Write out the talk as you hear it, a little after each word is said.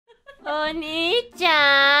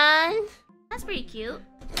Oni-chan. That's pretty cute.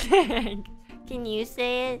 Can you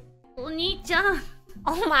say it? Oni-chan.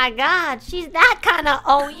 Oh my god, she's that kind of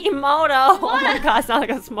emoto. Oh my god, I sound like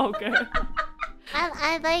a smoker.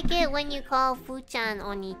 I like it when you call Fu-chan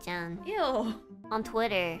Oni-chan. Ew. On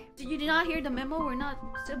Twitter. Did you not hear the memo? We're not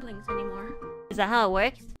siblings anymore. Is that how it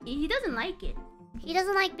works? He doesn't like it. He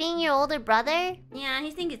doesn't like being your older brother? Yeah,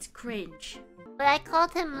 he thinks it's cringe. But I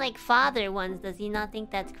called him like father once. Does he not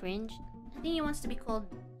think that's cringe? I think he wants to be called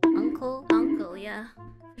Uncle? Uncle, yeah.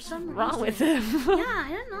 For some reason. What's wrong with him? Yeah, I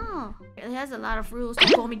don't know. He has a lot of rules.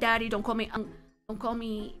 Don't call me daddy. Don't call me don't call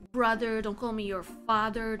me brother. Don't call me your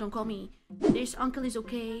father. Don't call me this. Uncle is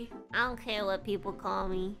okay. I don't care what people call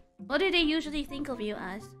me. What do they usually think of you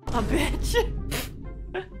as? A bitch.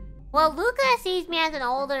 Well, Luca sees me as an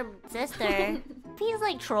older sister. He's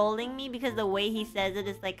like trolling me because the way he says it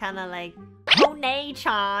is like kind of like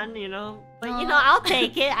One-chan, you know. But you know, I'll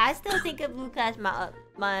take it. I still think of Luca as my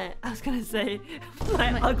I was gonna say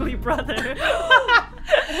my ugly brother. Oh,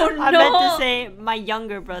 I meant to say my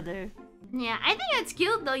younger brother. Yeah, I think it's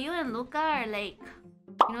cute though. You and Luca are like,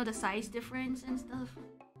 you know, the size difference and stuff.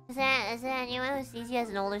 Is there anyone who sees you as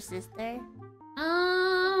an older sister?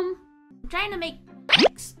 I'm trying to make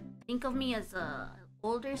Hex think of me as a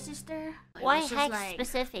older sister. Why Hex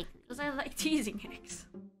specific? Because I like teasing Hex.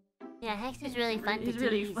 Yeah, Hex is really fun to tease. He's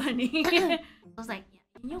really funny. I was like, yeah,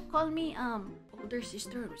 can you call me older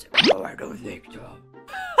sister? I was like, no, I don't think so.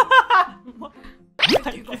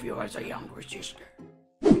 I think of you as a younger sister.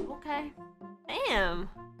 Okay. Damn.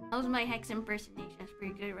 That was my Hex impersonation. That's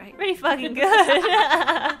pretty good, right? Pretty fucking good.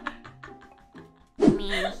 I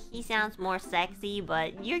mean, he sounds more sexy,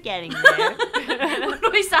 but you're getting there. What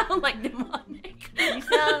do I sound like, demonic? You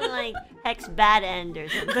sound like Hex Bad End or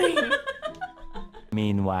something.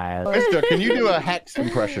 Meanwhile, Mister, can you do a Hex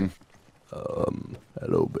impression?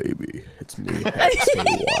 Hello, baby. It's me, Hex. That's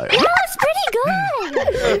pretty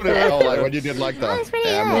good. Oh, like when you did like that. That's pretty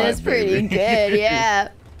good. That's pretty good, yeah.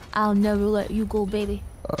 I'll never let you go, baby.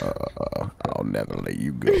 I'll never let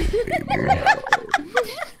you go, baby.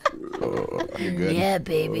 You good? Yeah,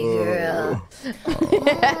 baby girl.